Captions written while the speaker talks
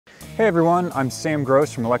Hey everyone, I'm Sam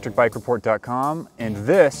Gross from electricbikereport.com, and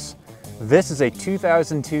this is a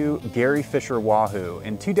 2002 Gary Fisher Wahoo.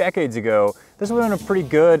 And 2 decades ago, this would have been a pretty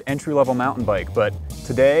good entry-level mountain bike, but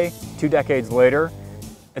today, 2 decades later,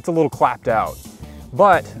 it's a little clapped out.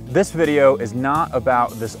 But this video is not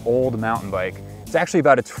about this old mountain bike. It's actually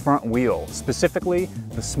about its front wheel, specifically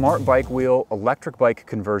the Smart Bike Wheel electric bike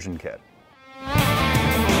conversion kit.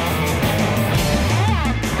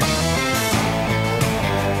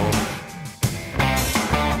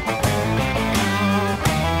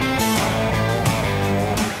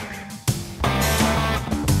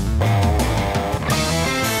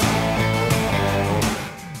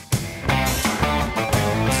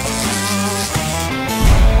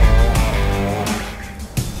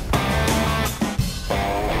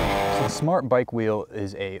 Smart Bike Wheel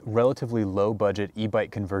is a relatively low-budget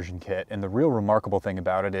e-bike conversion kit, and the real remarkable thing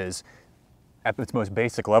about it is, at its most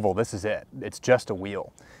basic level, this is it. It's just a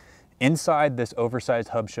wheel. Inside this oversized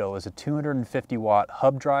hub shell is a 250-watt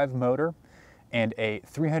hub drive motor and a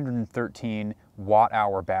 313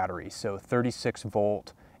 watt-hour battery, so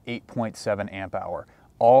 36-volt, 8.7 amp-hour,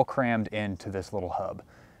 all crammed into this little hub.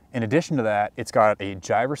 In addition to that, it's got a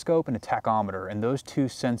gyroscope and a tachometer, and those two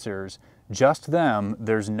sensors, just them,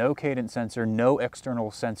 there's no cadence sensor, no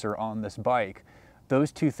external sensor on this bike.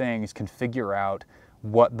 Those two things can figure out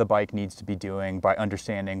what the bike needs to be doing by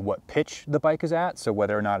understanding what pitch the bike is at, so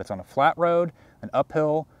whether or not it's on a flat road, an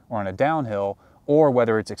uphill, or on a downhill, or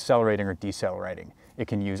whether it's accelerating or decelerating. It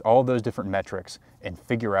can use all those different metrics and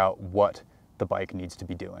figure out what the bike needs to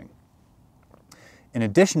be doing. In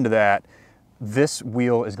addition to that, this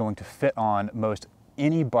wheel is going to fit on most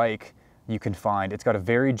any bike you can find. It's got a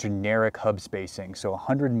very generic hub spacing, so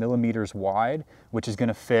 100 millimeters wide, which is going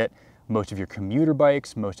to fit most of your commuter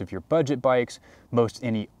bikes, most of your budget bikes, most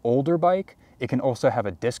any older bike. It can also have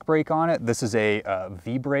a disc brake on it. This is a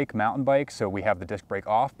V-brake mountain bike, so we have the disc brake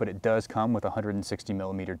off, but it does come with a 160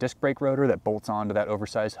 millimeter disc brake rotor that bolts onto that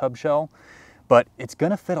oversized hub shell. But it's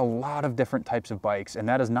going to fit a lot of different types of bikes, and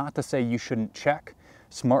that is not to say you shouldn't check.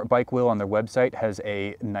 Smart Bike Wheel on their website has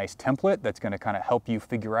a nice template that's going to kind of help you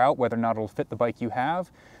figure out whether or not it'll fit the bike you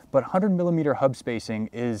have. But 100 millimeter hub spacing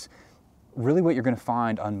is really what you're going to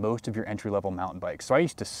find on most of your entry-level mountain bikes. So I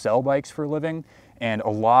used to sell bikes for a living, and a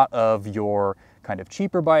lot of your kind of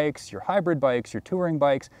cheaper bikes, your hybrid bikes, your touring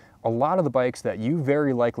bikes, a lot of the bikes that you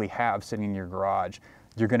very likely have sitting in your garage,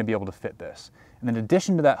 you're going to be able to fit this. And in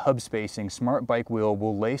addition to that hub spacing, Smart Bike Wheel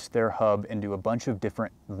will lace their hub into a bunch of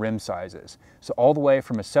different rim sizes. So all the way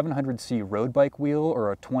from a 700C road bike wheel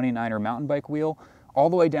or a 29er mountain bike wheel, all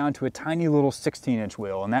the way down to a tiny little 16-inch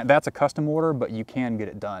wheel. And that's a custom order, but you can get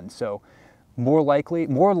it done. So more likely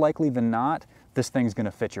than not, this thing's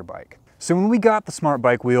gonna fit your bike. So when we got the Smart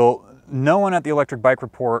Bike Wheel, no one at the Electric Bike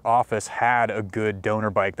Report office had a good donor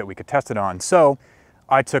bike that we could test it on. So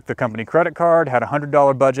I took the company credit card, had a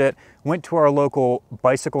 $100 budget, went to our local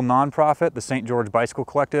bicycle nonprofit, the St. George Bicycle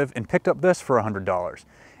Collective, and picked up this for $100.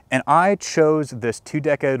 And I chose this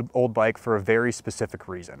 2-decade-old bike for a very specific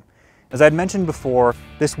reason. As I'd mentioned before,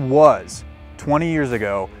 this was, 20 years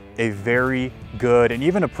ago, a very good and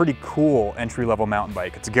even a pretty cool entry-level mountain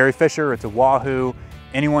bike. It's a Gary Fisher, it's a Wahoo.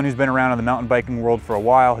 Anyone who's been around in the mountain biking world for a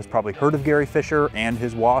while has probably heard of Gary Fisher and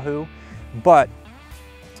his Wahoo, but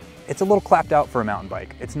it's a little clapped out for a mountain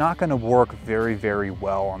bike. It's not going to work very, very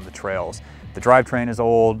well on the trails. The drivetrain is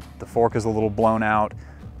old, the fork is a little blown out,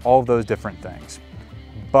 all of those different things.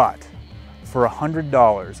 But for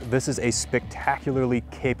 $100, this is a spectacularly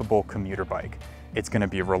capable commuter bike. It's going to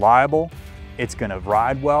be reliable, it's going to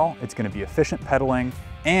ride well, it's going to be efficient pedaling,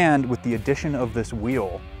 and with the addition of this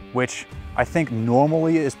wheel, which I think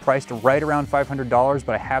normally is priced right around $500,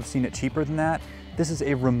 but I have seen it cheaper than that, this is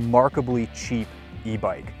a remarkably cheap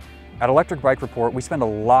e-bike. At Electric Bike Report, we spend a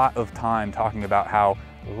lot of time talking about how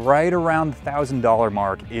right around the $1,000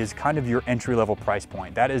 mark is kind of your entry-level price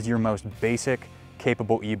point. That is your most basic,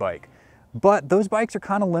 capable e-bike. But those bikes are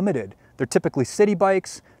kind of limited. They're typically city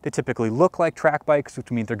bikes, they typically look like track bikes, which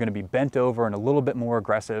means they're going to be bent over and a little bit more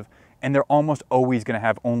aggressive, and they're almost always going to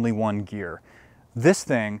have only one gear. This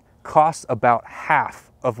thing costs about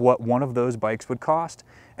half of what one of those bikes would cost,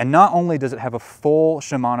 and not only does it have a full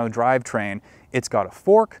Shimano drivetrain, it's got a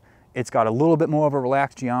fork, it's got a little bit more of a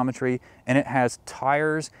relaxed geometry, and it has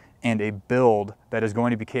tires and a build that is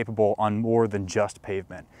going to be capable on more than just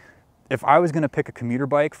pavement. If I was going to pick a commuter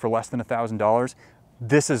bike for less than $1,000,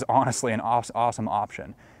 this is honestly an awesome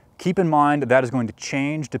option. Keep in mind that is going to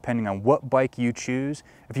change depending on what bike you choose.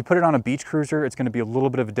 If you put it on a beach cruiser, it's going to be a little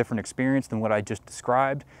bit of a different experience than what I just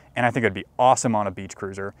described, and I think it'd be awesome on a beach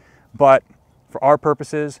cruiser. But for our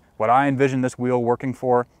purposes, what I envision this wheel working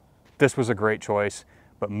for, this was a great choice.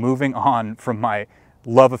 But moving on from my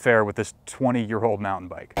love affair with this 20-year-old mountain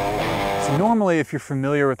bike. So normally, if you're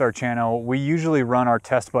familiar with our channel, we usually run our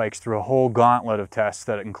test bikes through a whole gauntlet of tests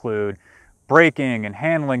that include braking and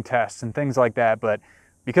handling tests and things like that. But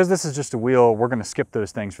because this is just a wheel, we're gonna skip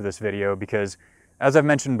those things for this video because, as I've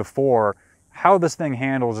mentioned before, how this thing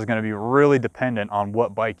handles is gonna be really dependent on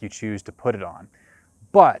what bike you choose to put it on.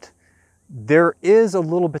 But there is a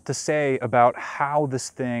little bit to say about how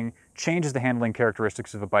this thing changes the handling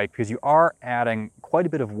characteristics of a bike, because you are adding quite a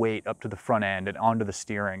bit of weight up to the front end and onto the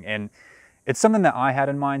steering. And it's something that I had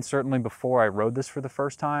in mind certainly before I rode this for the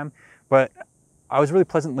first time, but I was really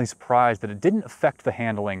pleasantly surprised that it didn't affect the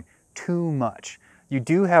handling too much. You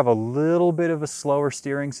do have a little bit of a slower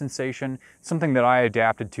steering sensation, something that I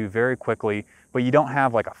adapted to very quickly, but you don't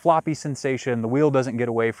have like a floppy sensation. The wheel doesn't get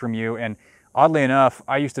away from you. And oddly enough,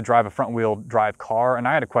 I used to drive a front wheel drive car, and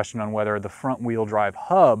I had a question on whether the front wheel drive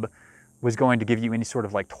hub was going to give you any sort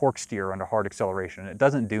of like torque steer under hard acceleration. It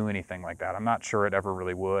doesn't do anything like that. I'm not sure it ever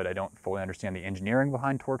really would. I don't fully understand the engineering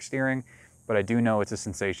behind torque steering, but I do know it's a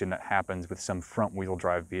sensation that happens with some front wheel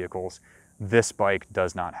drive vehicles. This bike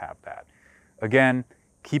does not have that. Again,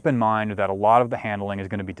 keep in mind that a lot of the handling is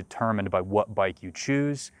going to be determined by what bike you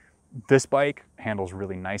choose. This bike handles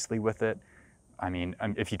really nicely with it. I mean,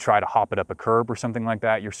 if you try to hop it up a curb or something like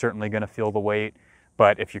that, you're certainly going to feel the weight.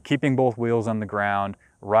 But if you're keeping both wheels on the ground,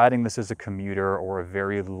 riding this as a commuter or a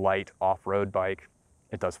very light off-road bike,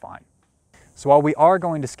 it does fine. So while we are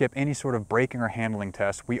going to skip any sort of braking or handling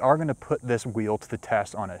test, we are going to put this wheel to the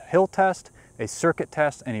test on a hill test, a circuit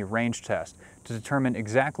test, and a range test to determine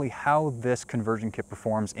exactly how this conversion kit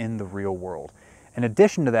performs in the real world. In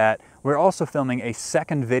addition to that, we're also filming a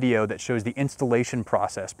second video that shows the installation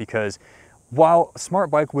process, because while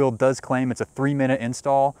Smart Bike Wheel does claim it's a 3-minute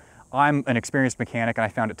install, I'm an experienced mechanic and I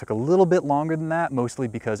found it took a little bit longer than that, mostly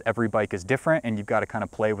because every bike is different and you've got to kind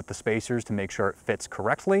of play with the spacers to make sure it fits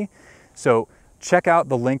correctly. So check out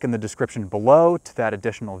the link in the description below to that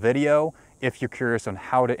additional video if you're curious on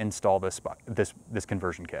how to install this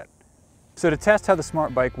conversion kit. So to test how the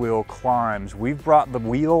Smart Bike Wheel climbs, we've brought the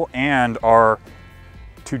wheel and our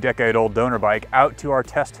 2-decade-old donor bike out to our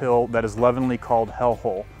test hill that is lovingly called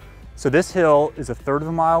Hellhole. So this hill is a 1/3 of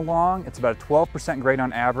a mile long. It's about a 12% grade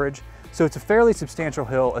on average. So it's a fairly substantial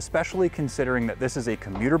hill, especially considering that this is a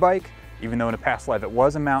commuter bike. Even though in a past life it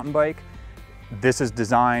was a mountain bike, this is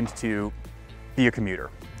designed to be a commuter.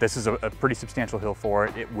 This is a pretty substantial hill for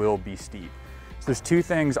it. It will be steep. So there's 2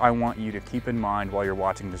 things I want you to keep in mind while you're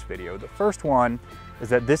watching this video. The first one is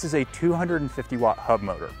that this is a 250-watt hub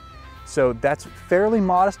motor. So that's fairly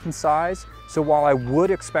modest in size. So while I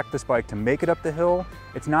would expect this bike to make it up the hill,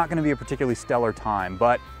 it's not going to be a particularly stellar time,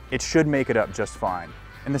 but it should make it up just fine.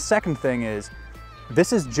 And the second thing is,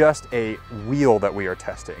 this is just a wheel that we are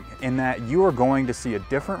testing, in that you are going to see a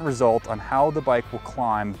different result on how the bike will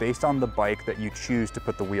climb based on the bike that you choose to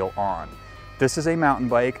put the wheel on. This is a mountain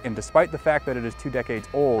bike, and despite the fact that it is 2 decades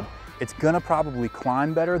old, it's going to probably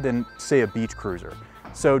climb better than, say, a beach cruiser.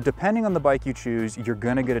 So depending on the bike you choose, you're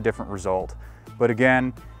going to get a different result. But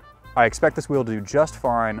again, I expect this wheel to do just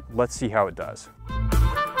fine. Let's see how it does.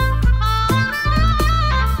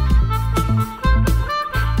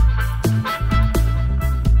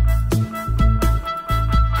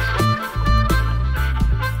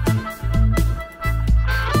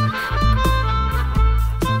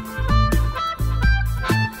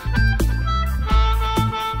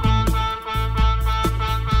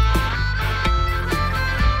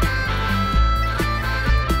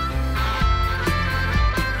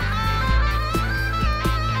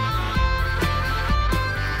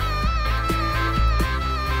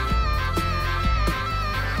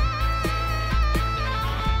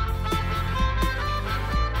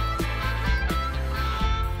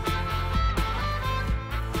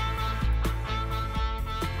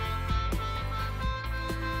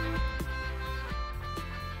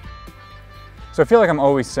 So I feel like I'm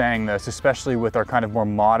always saying this, especially with our kind of more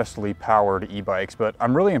modestly powered e-bikes, but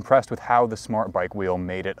I'm really impressed with how the Smart Bike Wheel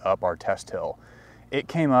made it up our test hill. It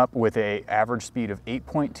came up with an average speed of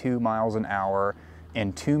 8.2 miles an hour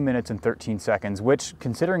in 2 minutes and 13 seconds, which,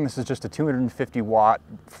 considering this is just a 250-watt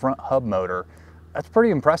front hub motor, that's pretty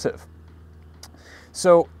impressive.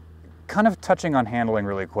 So kind of touching on handling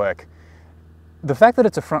really quick, the fact that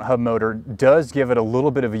it's a front hub motor does give it a little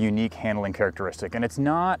bit of a unique handling characteristic, and it's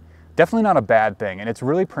definitely not a bad thing, and it's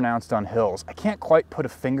really pronounced on hills. I can't quite put a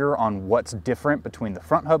finger on what's different between the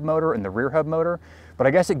front hub motor and the rear hub motor, but I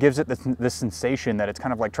guess it gives it this sensation that it's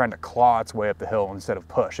kind of like trying to claw its way up the hill instead of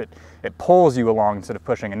push. It pulls you along instead of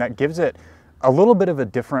pushing, and that gives it a little bit of a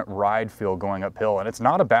different ride feel going uphill, and it's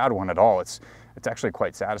not a bad one at all. It's actually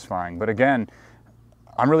quite satisfying. But again,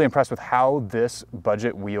 I'm really impressed with how this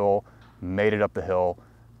budget wheel made it up the hill.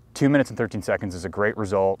 2 minutes and 13 seconds is a great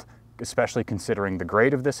result, especially considering the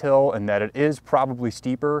grade of this hill and that it is probably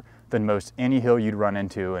steeper than most any hill you'd run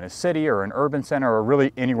into in a city or an urban center or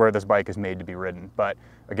really anywhere this bike is made to be ridden. But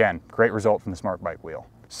again, great result from the Smart Bike wheel.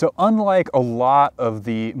 So unlike a lot of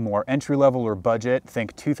the more entry level or budget,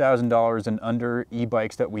 think $2,000 and under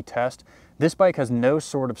e-bikes that we test, this bike has no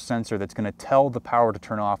sort of sensor that's going to tell the power to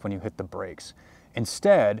turn off when you hit the brakes.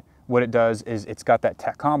 Instead, what it does is it's got that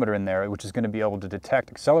tachometer in there, which is going to be able to detect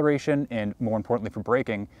acceleration and, more importantly for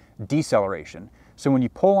braking, deceleration. So when you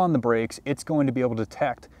pull on the brakes, it's going to be able to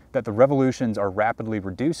detect that the revolutions are rapidly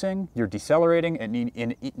reducing, you're decelerating, and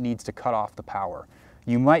it needs to cut off the power.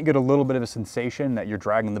 You might get a little bit of a sensation that you're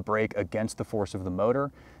dragging the brake against the force of the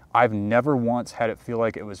motor. I've never once had it feel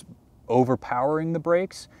like it was overpowering the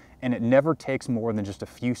brakes, and it never takes more than just a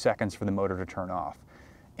few seconds for the motor to turn off.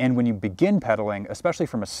 And when you begin pedaling, especially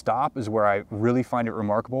from a stop is where I really find it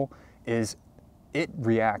remarkable, is it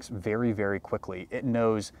reacts very, very quickly. It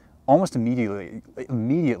knows almost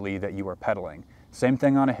immediately that you are pedaling. Same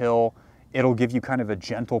thing on a hill. It'll give you kind of a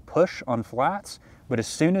gentle push on flats, but as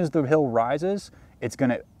soon as the hill rises, it's going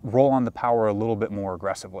to roll on the power a little bit more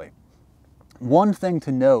aggressively. One thing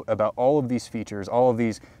to note about all of these features, all of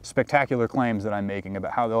these spectacular claims that I'm making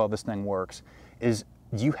about how all this thing works, is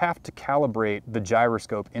you have to calibrate the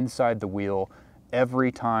gyroscope inside the wheel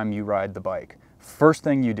every time you ride the bike. First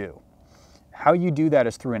thing you do. How you do that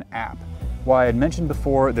is through an app. While I had mentioned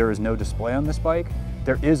before there is no display on this bike,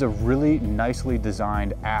 there is a really nicely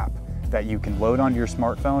designed app that you can load onto your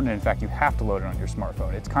smartphone, and in fact you have to load it on your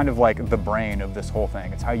smartphone. It's kind of like the brain of this whole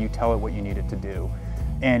thing. It's how you tell it what you need it to do.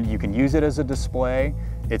 And you can use it as a display.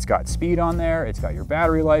 It's got speed on there, it's got your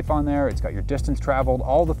battery life on there, it's got your distance traveled,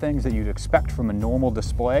 all the things that you'd expect from a normal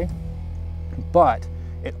display. But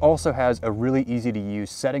it also has a really easy to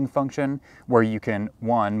use setting function where you can,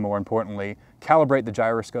 more importantly, calibrate the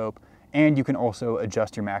gyroscope, and you can also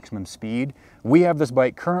adjust your maximum speed. We have this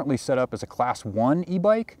bike currently set up as a Class 1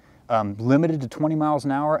 e-bike, limited to 20 miles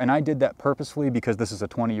an hour, and I did that purposefully because this is a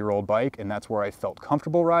 20-year-old bike and that's where I felt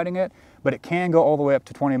comfortable riding it, but it can go all the way up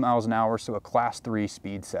to 20 miles an hour, so a Class 3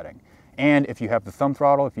 speed setting. And if you have the thumb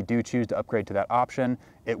throttle, if you do choose to upgrade to that option,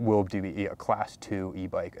 it will be a Class 2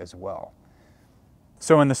 e-bike as well.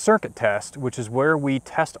 So in the circuit test, which is where we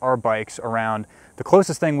test our bikes around the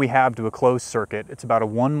closest thing we have to a closed circuit, it's about a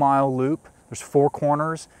 1 mile loop, there's 4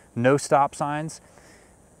 corners, no stop signs.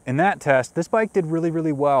 In that test, this bike did really,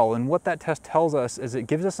 really well, and what that test tells us is it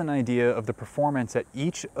gives us an idea of the performance at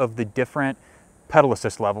each of the different pedal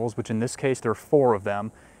assist levels, which in this case there are 4 of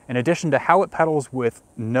them, in addition to how it pedals with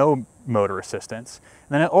no motor assistance.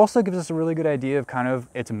 And then it also gives us a really good idea of kind of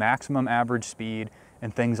its maximum average speed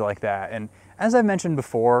and things like that. And as I mentioned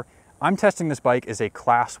before, I'm testing this bike as a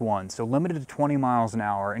Class 1, so limited to 20 miles an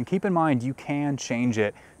hour. And keep in mind, you can change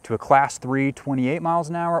it to a Class 3, 28 miles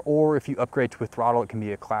an hour, or if you upgrade to a throttle, it can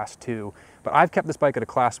be a Class 2. But I've kept this bike at a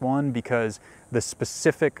Class 1 because the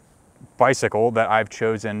specific bicycle that I've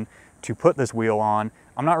chosen to put this wheel on,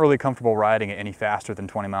 I'm not really comfortable riding it any faster than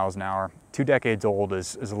 20 miles an hour. 2 decades old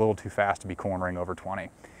is a little too fast to be cornering over 20.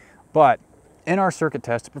 But in our circuit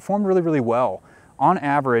test, it performed really, really well. On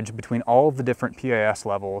average, between all of the different PAS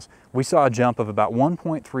levels, we saw a jump of about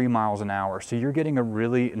 1.3 miles an hour. So you're getting a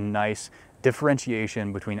really nice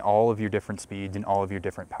differentiation between all of your different speeds and all of your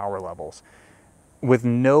different power levels. With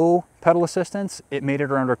no pedal assistance, it made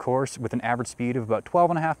it around our course with an average speed of about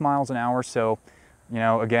 12.5 miles an hour. So, you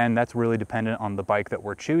know, again, that's really dependent on the bike that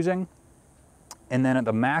we're choosing. And then at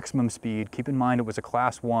the maximum speed, keep in mind it was a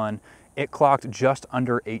Class 1, it clocked just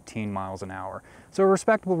under 18 miles an hour. So a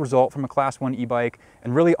respectable result from a Class 1 e-bike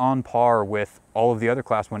and really on par with all of the other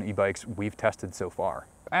Class 1 e-bikes we've tested so far.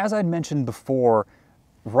 As I'd mentioned before,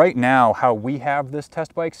 right now how we have this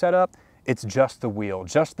test bike set up, it's just the wheel,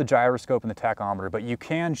 just the gyroscope and the tachometer, but you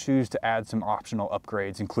can choose to add some optional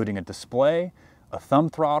upgrades, including a display, a thumb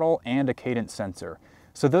throttle, and a cadence sensor.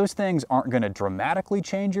 So those things aren't going to dramatically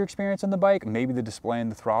change your experience on the bike, maybe the display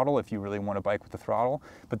and the throttle if you really want a bike with the throttle,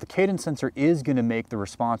 but the cadence sensor is going to make the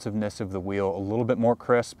responsiveness of the wheel a little bit more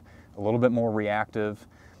crisp, a little bit more reactive.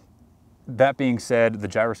 That being said, the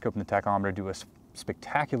gyroscope and the tachometer do a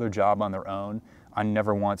spectacular job on their own. I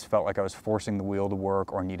never once felt like I was forcing the wheel to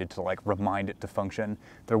work or needed to like remind it to function.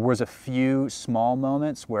 There was a few small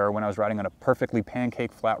moments where when I was riding on a perfectly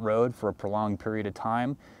pancake flat road for a prolonged period of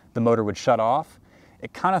time, the motor would shut off.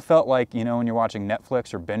 It kind of felt like, you know, when you're watching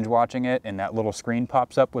Netflix or binge watching it and that little screen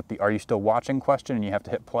pops up with the "Are you still watching?" question and you have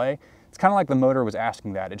to hit play. It's kind of like the motor was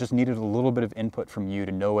asking that. It just needed a little bit of input from you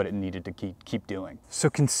to know what it needed to keep doing. So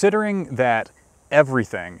considering that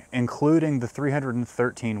everything, including the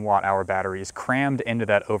 313 watt-hour batteries crammed into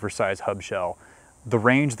that oversized hub shell, the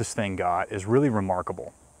range this thing got is really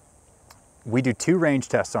remarkable. We do 2 range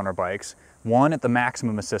tests on our bikes, one at the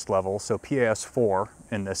maximum assist level, so PAS 4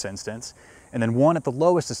 in this instance, and then one at the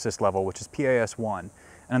lowest assist level, which is PAS 1.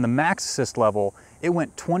 And on the max assist level, it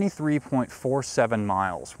went 23.47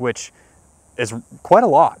 miles, which is quite a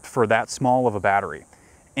lot for that small of a battery.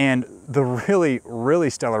 And the really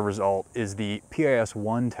stellar result is the PAS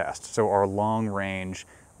 1 test, so our long range,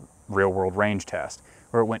 real world range test,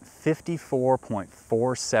 where it went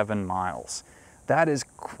 54.47 miles. That is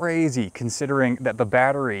crazy considering that the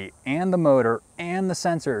battery and the motor and the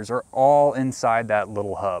sensors are all inside that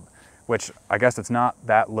little hub, which I guess it's not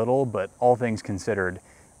that little, but all things considered,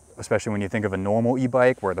 especially when you think of a normal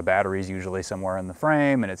e-bike where the battery is usually somewhere in the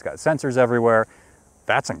frame and it's got sensors everywhere,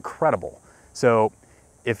 that's incredible. So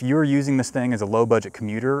if you're using this thing as a low budget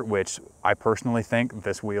commuter, which I personally think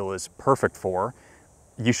this wheel is perfect for,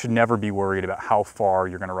 you should never be worried about how far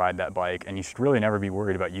you're gonna ride that bike, and you should really never be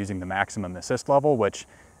worried about using the maximum assist level, which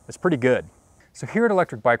is pretty good. So here at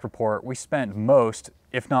Electric Bike Report, we spend most,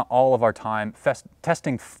 if not all of our time,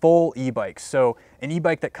 testing full e-bikes. So an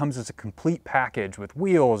e-bike that comes as a complete package with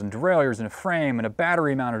wheels and derailleurs and a frame and a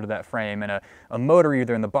battery mounted to that frame and a motor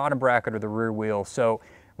either in the bottom bracket or the rear wheel. So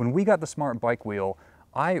when we got the Smart Bike Wheel,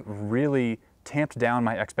 I really tamped down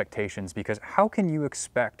my expectations, because how can you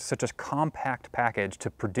expect such a compact package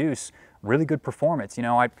to produce really good performance? You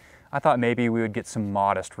know, I thought maybe we would get some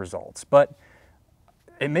modest results, but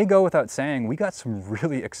it may go without saying, we got some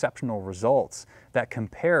really exceptional results that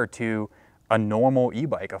compare to a normal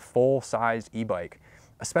e-bike, a full-sized e-bike,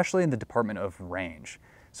 especially in the department of range.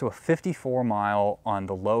 So a 54 mile on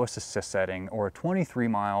the lowest assist setting or a 23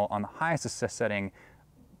 mile on the highest assist setting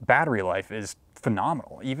battery life is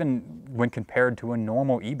phenomenal, even when compared to a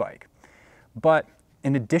normal e-bike. But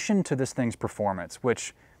in addition to this thing's performance,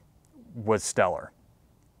 which was stellar,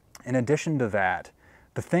 in addition to that,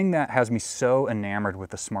 the thing that has me so enamored with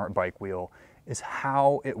the Smart Bike Wheel is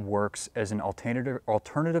how it works as an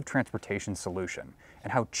alternative transportation solution,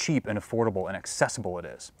 and how cheap and affordable and accessible it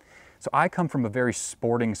is. So I come from a very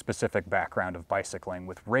sporting specific background of bicycling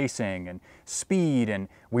with racing and speed, and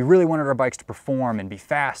we really wanted our bikes to perform and be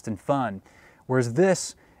fast and fun. Whereas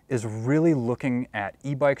this is really looking at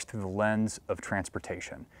e-bikes through the lens of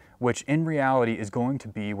transportation, which in reality is going to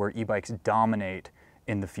be where e-bikes dominate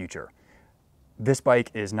in the future. This bike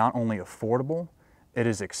is not only affordable, it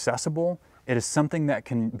is accessible, it is something that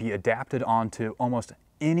can be adapted onto almost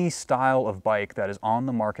any style of bike that is on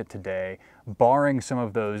the market today, barring some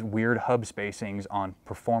of those weird hub spacings on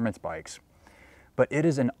performance bikes. But it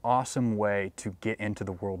is an awesome way to get into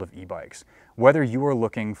the world of e-bikes. Whether you are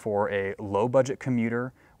looking for a low budget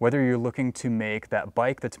commuter, whether you're looking to make that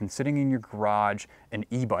bike that's been sitting in your garage an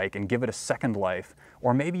e-bike and give it a second life,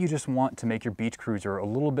 or maybe you just want to make your beach cruiser a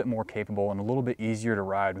little bit more capable and a little bit easier to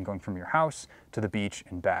ride when going from your house to the beach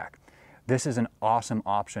and back. This is an awesome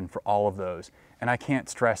option for all of those, and I can't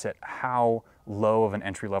stress it how low of an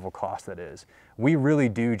entry-level cost that is. We really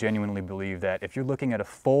do genuinely believe that if you're looking at a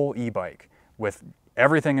full e-bike with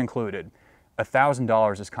everything included,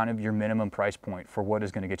 $1,000 is kind of your minimum price point for what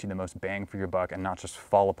is going to get you the most bang for your buck and not just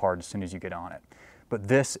fall apart as soon as you get on it. But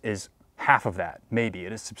this is half of that, maybe.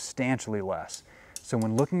 It is substantially less. So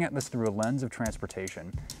when looking at this through a lens of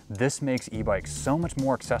transportation, this makes e-bikes so much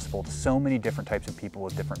more accessible to so many different types of people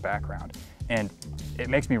with different background. And it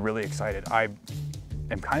makes me really excited. I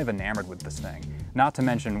am kind of enamored with this thing. Not to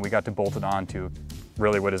mention, we got to bolt it on to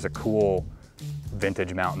really what is a cool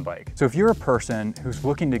vintage mountain bike. So if you're a person who's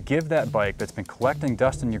looking to give that bike that's been collecting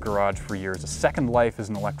dust in your garage for years a second life as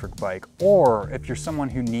an electric bike, or if you're someone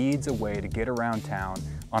who needs a way to get around town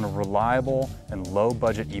on a reliable and low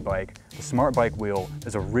budget e-bike, the Smart Bike Wheel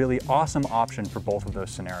is a really awesome option for both of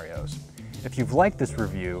those scenarios. If you've liked this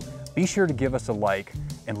review, be sure to give us a like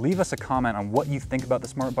and leave us a comment on what you think about the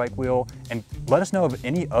Smart Bike Wheel, and let us know of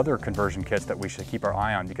any other conversion kits that we should keep our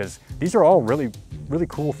eye on, because these are all really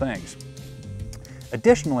cool things.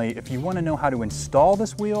 Additionally, if you want to know how to install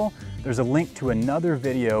this wheel, there's a link to another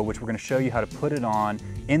video which we're going to show you how to put it on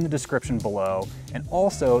in the description below. And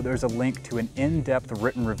also there's a link to an in-depth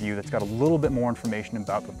written review that's got a little bit more information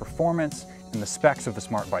about the performance and the specs of the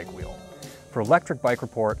Smart Bike Wheel. For Electric Bike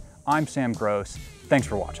Report, I'm Sam Gross. Thanks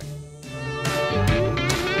for watching.